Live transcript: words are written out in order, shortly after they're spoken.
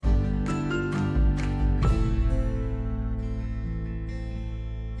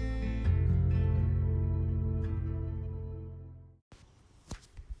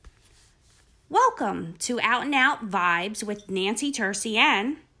welcome to Out and Out Vibes with Nancy Tercy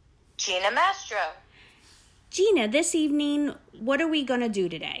and Gina Mastro. Gina, this evening, what are we going to do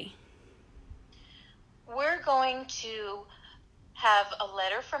today? We're going to have a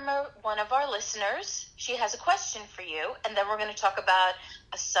letter from one of our listeners. She has a question for you, and then we're going to talk about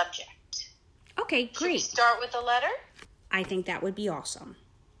a subject. Okay, great. Should we start with the letter? I think that would be awesome.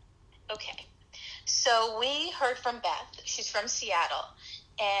 Okay. So we heard from Beth. She's from Seattle.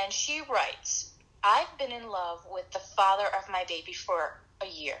 And she writes, I've been in love with the father of my baby for a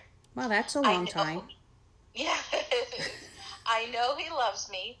year. Well, that's a long time. Yeah. I know he loves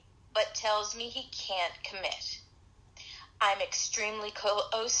me, but tells me he can't commit. I'm extremely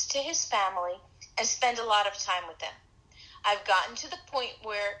close to his family and spend a lot of time with them. I've gotten to the point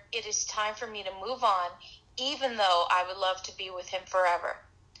where it is time for me to move on, even though I would love to be with him forever.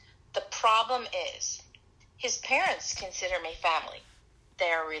 The problem is, his parents consider me family.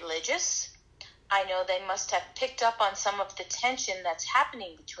 They are religious. I know they must have picked up on some of the tension that's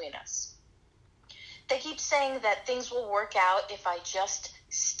happening between us. They keep saying that things will work out if I just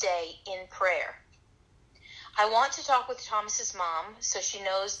stay in prayer. I want to talk with Thomas's mom so she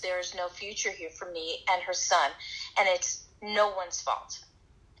knows there is no future here for me and her son, and it's no one's fault.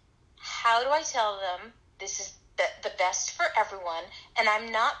 How do I tell them this is the best for everyone, and I'm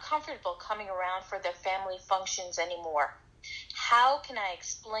not comfortable coming around for their family functions anymore? How can I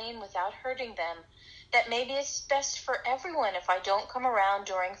explain without hurting them that maybe it's best for everyone if I don't come around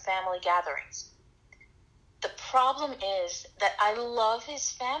during family gatherings? The problem is that I love his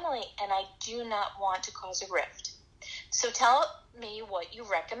family and I do not want to cause a rift. So tell me what you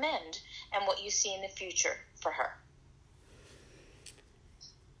recommend and what you see in the future for her.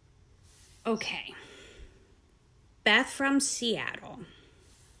 Okay. Beth from Seattle.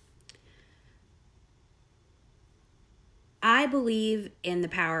 I believe in the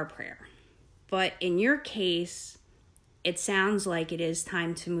power of prayer, but in your case, it sounds like it is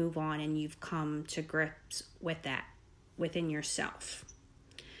time to move on and you've come to grips with that within yourself.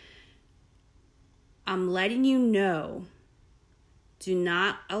 I'm letting you know, do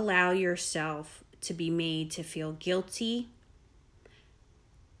not allow yourself to be made to feel guilty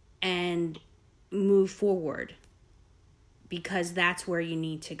and move forward, because that's where you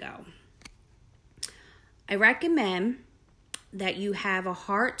need to go. I recommend that you have a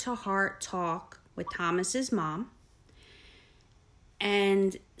heart-to-heart talk with Thomas's mom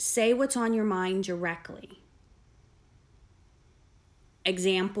and say what's on your mind directly.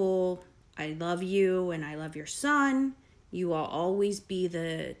 Example, I love you and I love your son. You will always be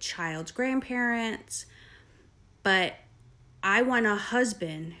the child's grandparents, but I want a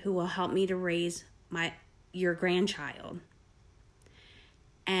husband who will help me to raise your grandchild.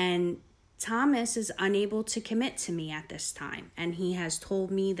 And Thomas is unable to commit to me at this time, and he has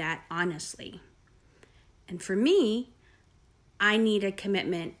told me that honestly. And for me, I need a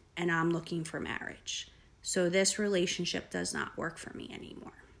commitment and I'm looking for marriage. So this relationship does not work for me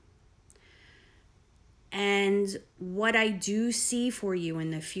anymore. And what I do see for you in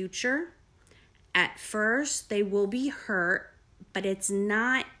the future, at first they will be hurt, but it's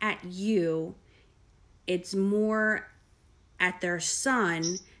not at you. It's more at their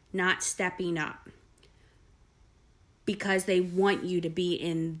son not stepping up because they want you to be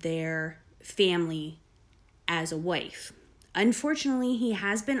in their family as a wife. Unfortunately, he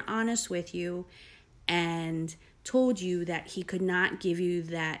has been honest with you and told you that he could not give you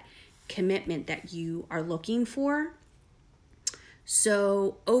that commitment that you are looking for.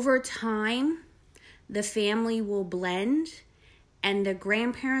 So over time, the family will blend and the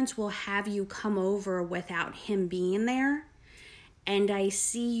grandparents will have you come over without him being there. And I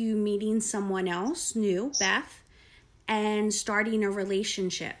see you meeting someone else new, Beth, and starting a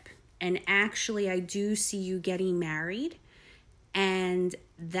relationship. And actually, I do see you getting married. And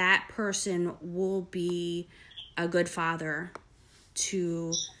that person will be a good father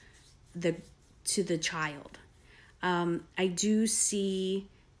to the child. I do see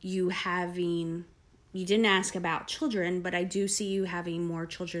you having, you didn't ask about children, but I do see you having more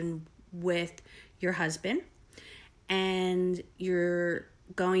children with your husband. And you're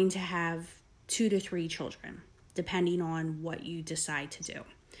going to have 2 to 3 children, depending on what you decide to do.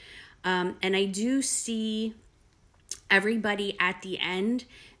 And I do see everybody at the end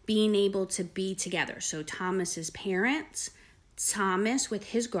being able to be together. So Thomas's parents, Thomas with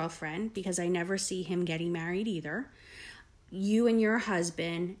his girlfriend, because I never see him getting married either, you and your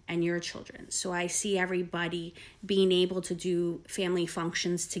husband and your children. So I see everybody being able to do family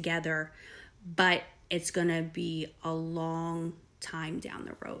functions together, but it's going to be a long time down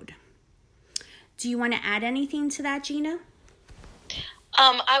the road. Do you want to add anything to that, Gina?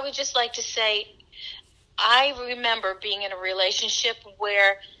 I would just like to say I remember being in a relationship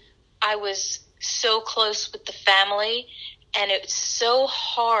where I was so close with the family, and it's so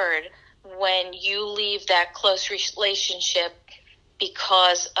hard when you leave that close relationship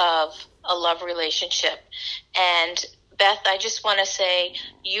because of a love relationship. And Beth, I just want to say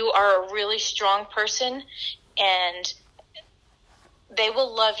you are a really strong person, and they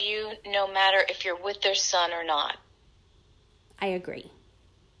will love you no matter if you're with their son or not. I agree.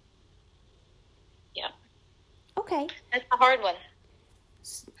 Yeah. Okay. That's a hard one.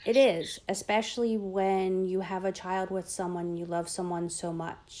 It is, especially when you have a child with someone, you love someone so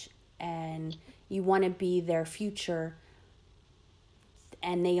much, and you want to be their future,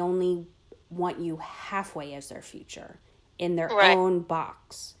 and they only want you halfway as their future in their own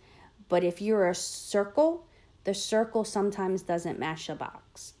box. But if you're a circle, the circle sometimes doesn't match the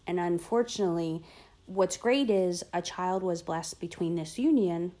box. And unfortunately, what's great is a child was blessed between this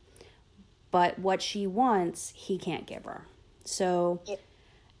union, but what she wants, he can't give her. So,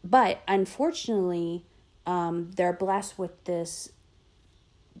 but unfortunately, they're blessed with this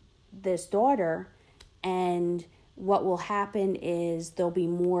daughter, and what will happen is there'll be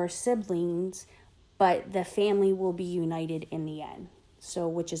more siblings, but the family will be united in the end. So,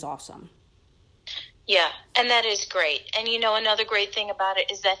 which is awesome. Yeah, and that is great. And you know, another great thing about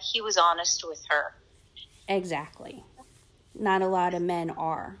it is that he was honest with her. Exactly. Not a lot of men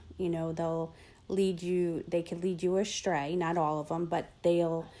are. You know, they could lead you astray, not all of them, but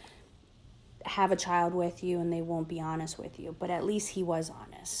they'll have a child with you and they won't be honest with you. But at least he was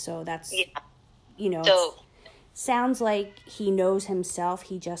honest. So that's, you know, so, sounds like he knows himself.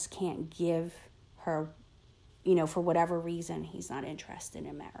 He just can't give her, you know, for whatever reason, he's not interested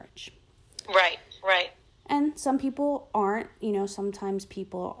in marriage. Right. And some people aren't, you know, sometimes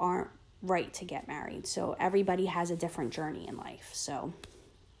people aren't right to get married. So everybody has a different journey in life. So.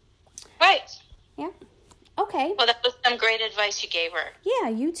 Right. Yeah. Okay. Well, that was some great advice you gave her. Yeah,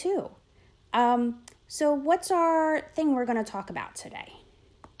 you too. So what's our thing we're going to talk about today?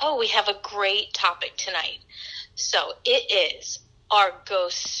 Oh, we have a great topic tonight. So it is, are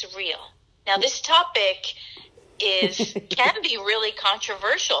ghosts real? Now this topic can be really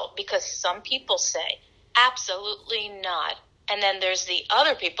controversial because some people say, absolutely not. And then there's the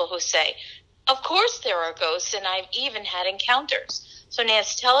other people who say, of course there are ghosts, and I've even had encounters. So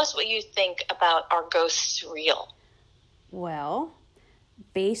Nance, tell us what you think about, are ghosts real? Well,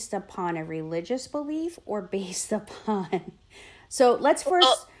 based upon a religious belief or based upon... So let's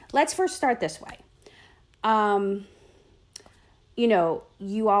first start this way. You know,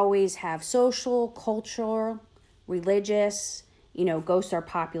 you always have social, cultural, religious, you know, ghosts are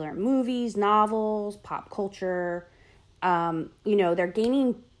popular in movies, novels, pop culture. You know, they're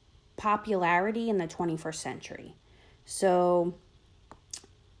gaining popularity in the 21st century. So,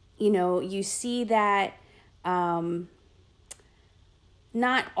 you know, you see that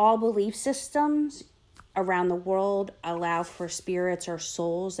not all belief systems around the world allow for spirits or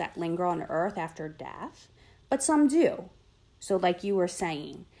souls that linger on earth after death, but some do. So like you were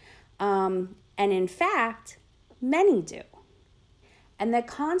saying. And in fact, many do. And the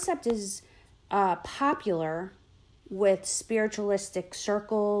concept is popular with spiritualistic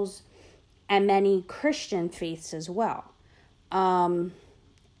circles and many Christian faiths as well. You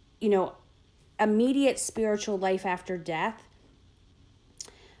know, immediate spiritual life after death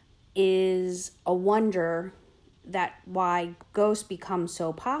is a wonder that why ghosts become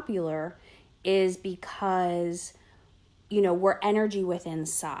so popular is because, you know, we're energy within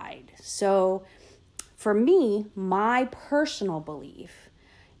inside. So for me, my personal belief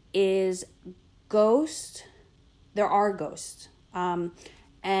is there are ghosts.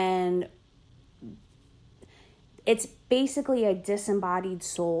 And it's basically a disembodied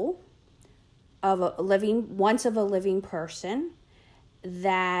soul of a living person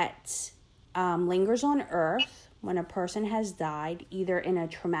that lingers on earth when a person has died, either in a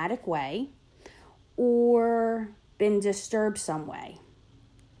traumatic way or been disturbed some way.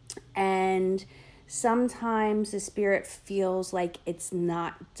 And sometimes the spirit feels like it's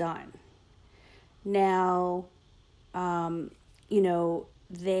not done. Now, you know,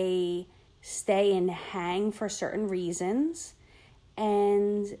 they stay and hang for certain reasons,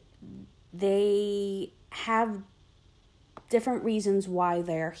 and they have different reasons why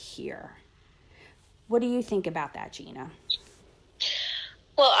they're here. What do you think about that, Gina?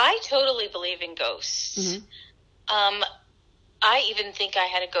 Well, I totally believe in ghosts. Mm-hmm. I even think I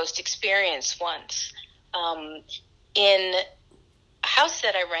had a ghost experience once. In a house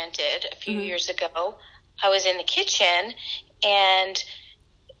that I rented a few years ago, I was in the kitchen, and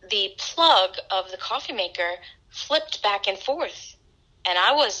the plug of the coffee maker flipped back and forth, and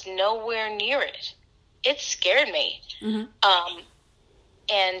I was nowhere near it. it scared me. Mm-hmm.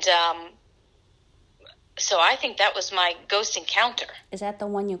 And so I think that was my ghost encounter. Is that the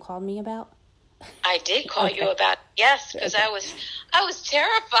one you called me about? I did call you about, yes, because I was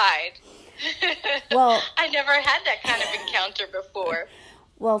terrified. Well, I never had that kind of encounter before.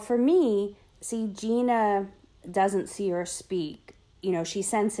 Well, for me, see, Gina doesn't see or speak. You know, she's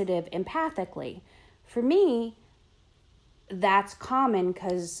sensitive empathically. For me, that's common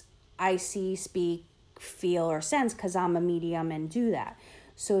because I see, speak, feel, or sense because I'm a medium and do that.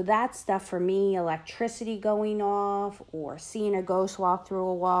 So that stuff for me, electricity going off or seeing a ghost walk through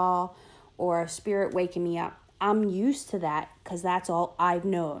a wall or a spirit waking me up, I'm used to that because that's all I've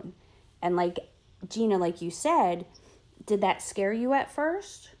known. And like Gina, like you said, did that scare you at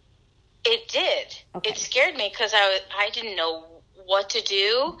first? It did. Okay. It scared me because I didn't know what to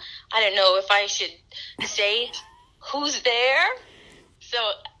do. I didn't know if I should say who's there. So,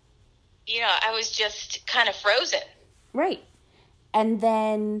 I was just kind of frozen. Right. And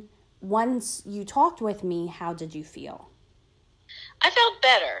then once you talked with me, how did you feel? I felt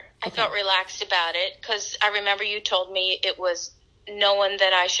better. Okay. I felt relaxed about it because I remember you told me it was no one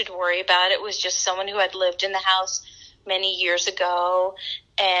that I should worry about. It was just someone who had lived in the house many years ago.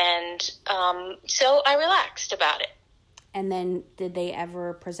 And so I relaxed about it. And then did they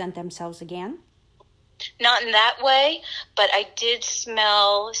ever present themselves again? Not in that way, but I did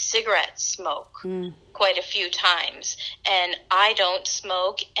smell cigarette smoke quite a few times. And I don't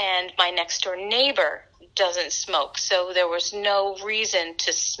smoke, and my next door neighbor doesn't smoke. So there was no reason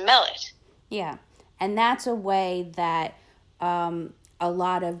to smell it. Yeah. And that's a way that a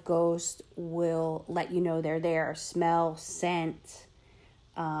lot of ghosts will let you know they're there. Smell, scent,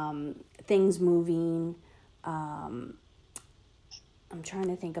 things moving. I'm trying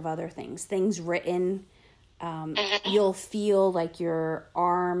to think of other things. Things written. You'll feel like your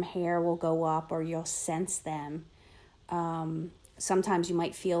arm hair will go up or you'll sense them. Sometimes you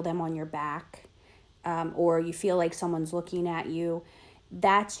might feel them on your back or you feel like someone's looking at you.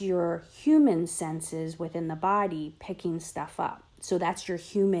 That's your human senses within the body picking stuff up. So that's your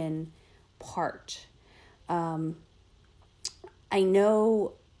human part. I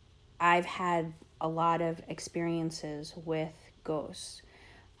know I've had a lot of experiences with ghosts.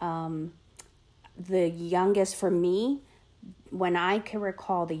 The youngest for me, when I can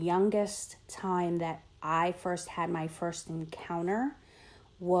recall, the youngest time that I first had my first encounter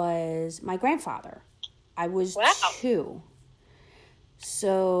was my grandfather. I was 2.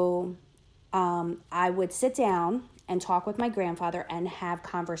 So I would sit down and talk with my grandfather and have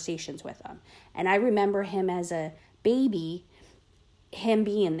conversations with him. And I remember him as a baby, him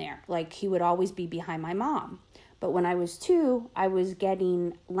being there. Like he would always be behind my mom. But when I was 2, I was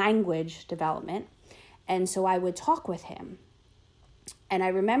getting language development. And so I would talk with him. And I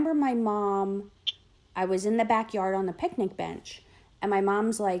remember my mom, I was in the backyard on the picnic bench. And my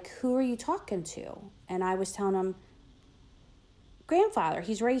mom's like, "Who are you talking to?" And I was telling him, "Grandfather,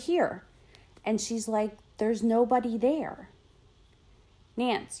 he's right here." And she's like, "There's nobody there.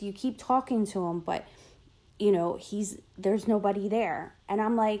 Nance, you keep talking to him, but, there's nobody there." And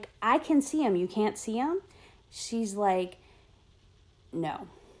I'm like, "I can see him. You can't see him?" She's like, "No."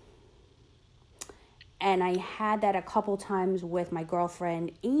 And I had that a couple times with my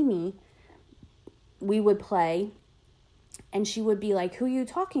girlfriend, Amy. We would play, and she would be like, "Who are you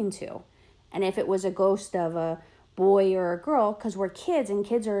talking to?" And if it was a ghost of a boy or a girl, because we're kids and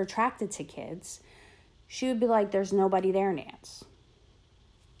kids are attracted to kids, she would be like, "There's nobody there, Nance."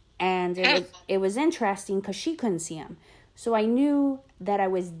 And it was interesting because she couldn't see him. So I knew that I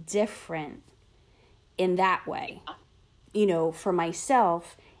was different in that way. For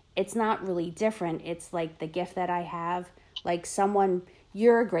myself, it's not really different. It's like the gift that I have. Like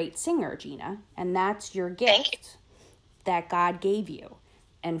you're a great singer, Gina, and that's your gift that God gave you.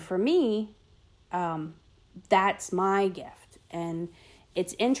 And for me, that's my gift. And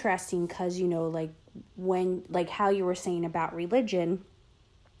it's interesting because, like how you were saying about religion,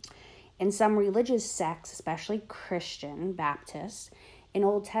 in some religious sects, especially Christian, Baptist, in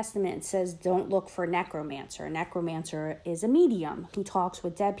Old Testament, it says, don't look for necromancer. A necromancer is a medium who talks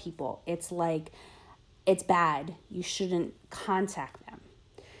with dead people. It's like, it's bad. You shouldn't contact them.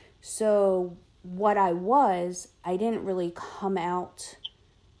 So what I didn't really come out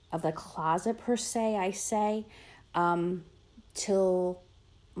of the closet per se, I say, till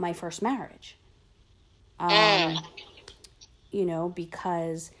my first marriage.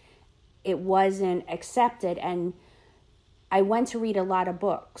 Because it wasn't accepted, and I went to read a lot of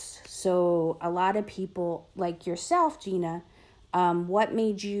books. So a lot of people like yourself, Gina, what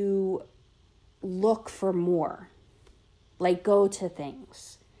made you look for more? Like go to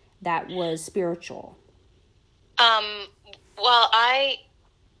things that was spiritual? Um, well, I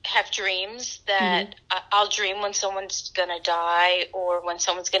have dreams that I'll dream when someone's going to die or when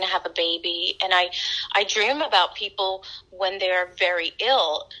someone's going to have a baby. And I dream about people when they're very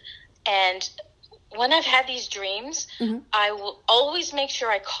ill. And when I've had these dreams, I will always make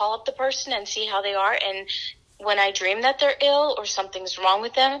sure I call up the person and see how they are. And when I dream that they're ill or something's wrong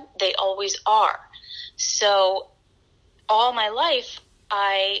with them, they always are. So all my life,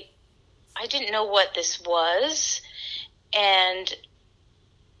 I didn't know what this was. And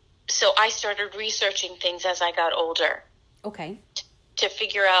so I started researching things as I got older. Okay. To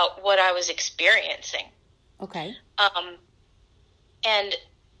figure out what I was experiencing. Okay.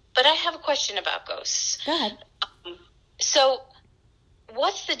 But I have a question about ghosts. Go ahead. So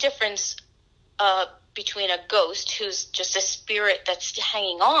what's the difference between a ghost who's just a spirit that's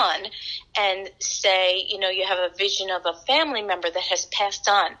hanging on and say, you have a vision of a family member that has passed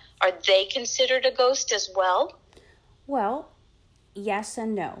on? Are they considered a ghost as well? Well, yes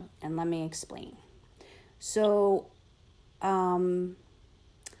and no, and let me explain. So, I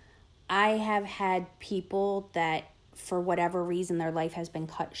have had people that, for whatever reason, their life has been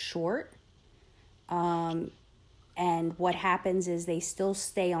cut short. And what happens is they still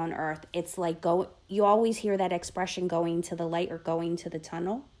stay on earth. It's like you always hear that expression, going to the light or going to the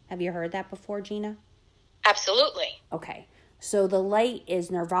tunnel. Have you heard that before, Gina? Absolutely. Okay. So the light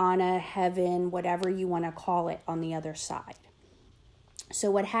is nirvana, heaven, whatever you want to call it, on the other side. So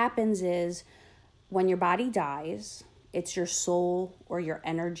what happens is when your body dies, it's your soul or your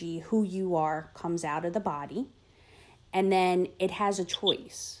energy, who you are, comes out of the body. And then it has a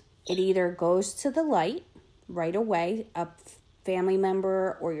choice. It either goes to the light right away, a family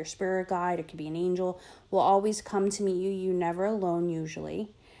member or your spirit guide, it could be an angel, will always come to meet you. You're never alone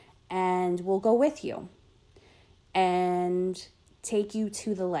usually. And will go with you and take you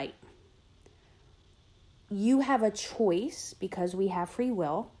to the light. You have a choice, because we have free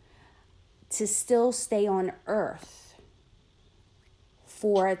will, to still stay on earth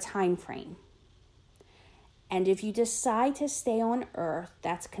for a time frame. And if you decide to stay on earth,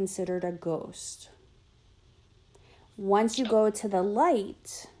 that's considered a ghost. Once you go to the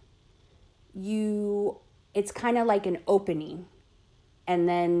light, it's kind of like an opening. And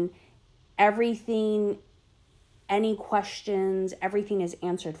then everything, any questions, everything is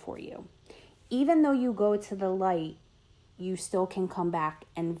answered for you. Even though you go to the light, you still can come back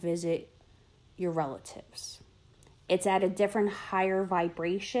and visit your relatives. It's at a different, higher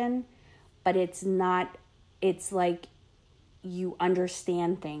vibration, but it's like you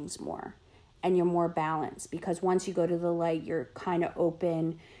understand things more and you're more balanced, because once you go to the light, you're kind of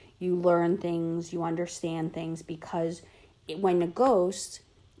open, you learn things, you understand things, because when a ghost,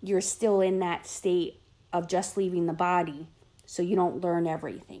 you're still in that state of just leaving the body, so you don't learn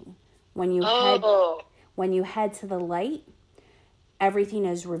everything. When you head to the light, everything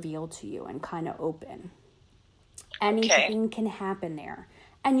is revealed to you and kind of open. Anything can happen there.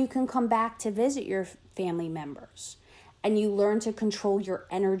 And you can come back to visit your family members. And you learn to control your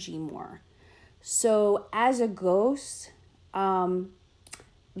energy more. So as a ghost,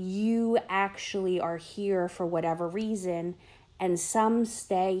 you actually are here for whatever reason. And some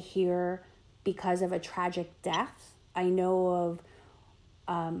stay here because of a tragic death. I know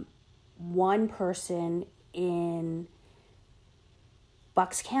of one person in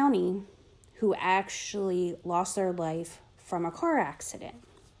Bucks County who actually lost their life from a car accident.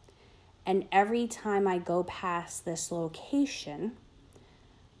 And every time I go past this location,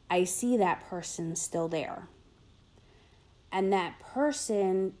 I see that person still there. And that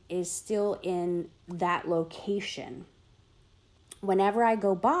person is still in that location. Whenever I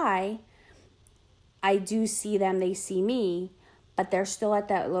go by, I do see them, they see me, but they're still at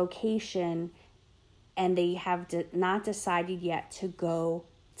that location and they have not decided yet to go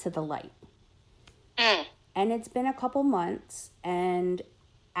to the light. And it's been a couple months, and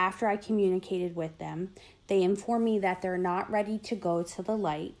after I communicated with them, they informed me that they're not ready to go to the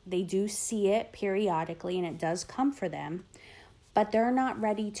light. They do see it periodically, and it does come for them, but they're not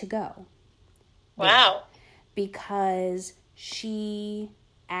ready to go. Wow. Because she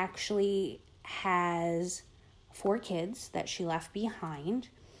actually has 4 kids that she left behind,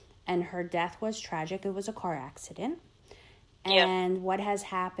 and her death was tragic. It was a car accident. And what has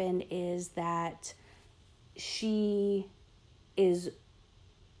happened is that she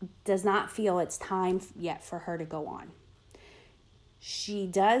does not feel it's time yet for her to go on. She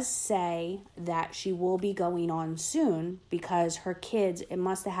does say that she will be going on soon because her kids, it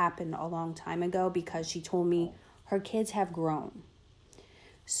must have happened a long time ago, because she told me her kids have grown.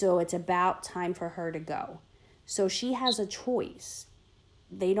 So it's about time for her to go. So she has a choice.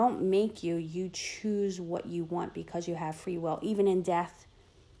 they don't make you. You choose what you want because you have free will. Even in death,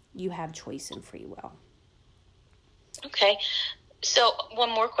 you have choice and free will. Okay. So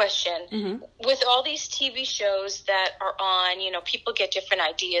one more question. Mm-hmm. With all these TV shows that are on, people get different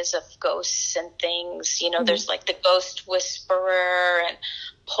ideas of ghosts and things. Mm-hmm. There's like the Ghost Whisperer and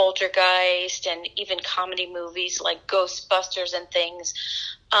Poltergeist, and even comedy movies like Ghostbusters and things.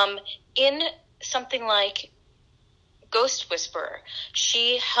 In something like Ghost Whisperer,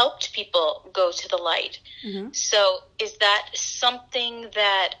 she helped people go to the light. Mm-hmm. So is that something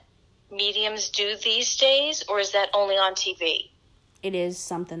that mediums do these days, or is that only on TV? It is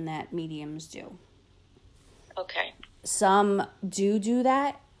something that mediums do. Okay. Some do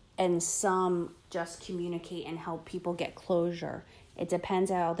that, and some just communicate and help people get closure. It depends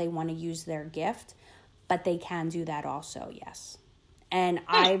how they want to use their gift, but they can do that also, yes. And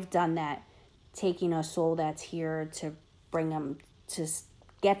I've done that, taking a soul that's here to bring them, to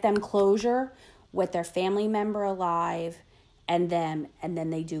get them closure with their family member alive, and then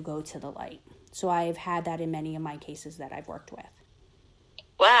they do go to the light. So I've had that in many of my cases that I've worked with.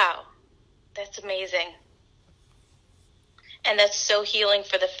 Wow, that's amazing. And that's so healing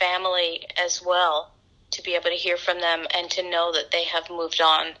for the family as well, to be able to hear from them and to know that they have moved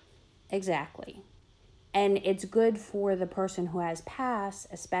on. Exactly. And it's good for the person who has passed,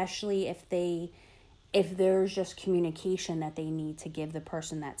 especially if there's just communication that they need to give the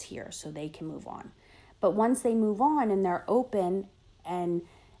person that's here so they can move on. But once they move on and they're open and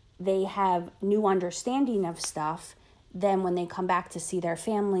they have new understanding of stuff, then when they come back to see their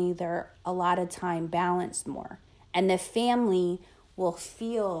family, they're a lot of time balanced more. And the family will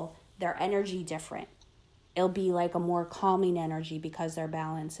feel their energy different. It'll be like a more calming energy because they're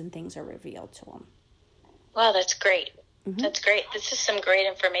balanced and things are revealed to them. Wow, that's great. Mm-hmm. That's great. This is some great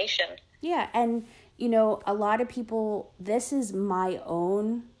information. Yeah, and, a lot of people, this is my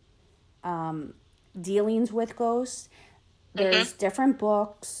own dealings with ghosts. There's different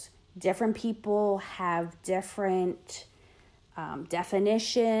books. Different people have different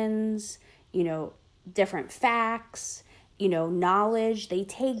definitions, different facts, knowledge. They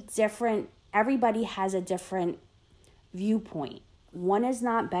take different, everybody has a different viewpoint. One is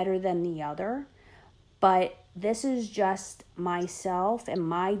not better than the other, but this is just myself and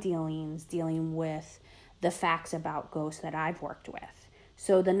my dealing with the facts about ghosts that I've worked with.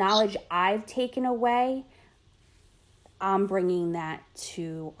 So the knowledge I've taken away, I'm bringing that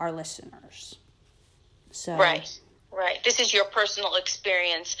to our listeners. So Right. This is your personal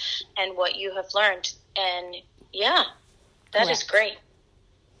experience and what you have learned. And yeah, that is great.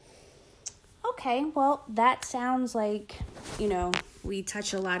 Okay, well, that sounds like, we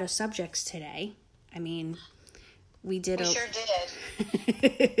touch a lot of subjects today. I mean, we sure did.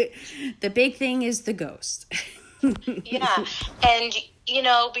 The big thing is the ghost. Yeah. And,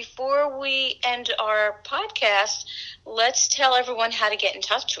 before we end our podcast, let's tell everyone how to get in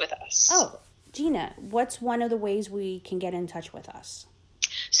touch with us. Oh, Gina, what's one of the ways we can get in touch with us?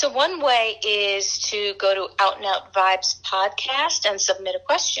 So one way is to go to Out and Out Vibes podcast and submit a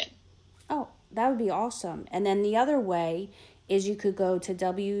question. Oh, that would be awesome. And then the other way is you could go to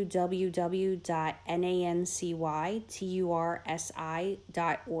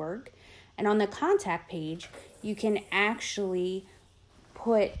www.nancytursi.org. And on the contact page, you can actually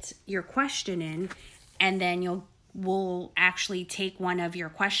put your question in, and then we'll actually take one of your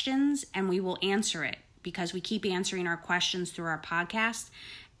questions and we will answer it, because we keep answering our questions through our podcast.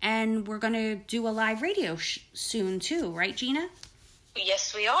 And we're going to do a live radio soon too, right, Gina?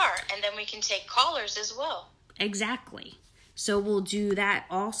 Yes, we are. And then we can take callers as well. Exactly. So we'll do that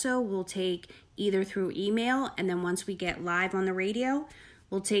also. We'll take either through email, and then once we get live on the radio,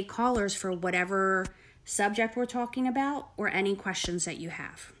 we'll take callers for whatever subject we're talking about or any questions that you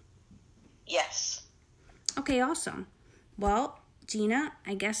have. Yes. Okay, awesome. Well, Gina,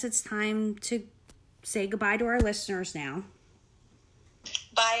 I guess it's time to say goodbye to our listeners now.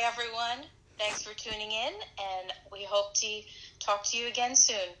 Bye, everyone. Thanks for tuning in, and we hope to talk to you again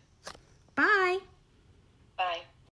soon. Bye. Bye.